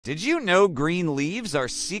Did you know green leaves are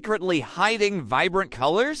secretly hiding vibrant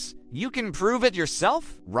colors? You can prove it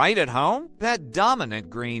yourself, right at home. That dominant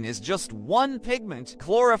green is just one pigment,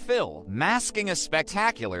 chlorophyll, masking a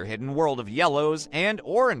spectacular hidden world of yellows and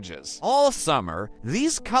oranges. All summer,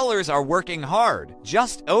 these colors are working hard,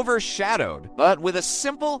 just overshadowed. But with a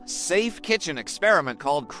simple, safe kitchen experiment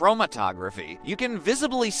called chromatography, you can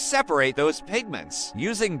visibly separate those pigments.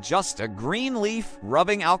 Using just a green leaf,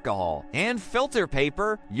 rubbing alcohol, and filter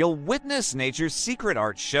paper, you'll witness nature's secret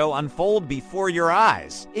art show unfold before your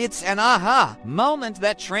eyes. It's an aha moment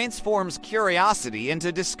that transforms curiosity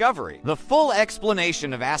into discovery. The full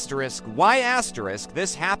explanation of why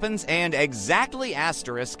this happens and exactly how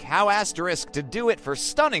to do it for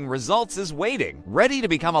stunning results is waiting. Ready to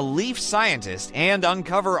become a leaf scientist and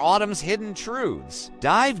uncover autumn's hidden truths?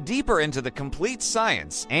 Dive deeper into the complete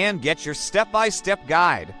science and get your step-by-step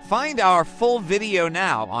guide. Find our full video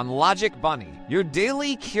now on Logic Bunny, your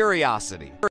daily curiosity.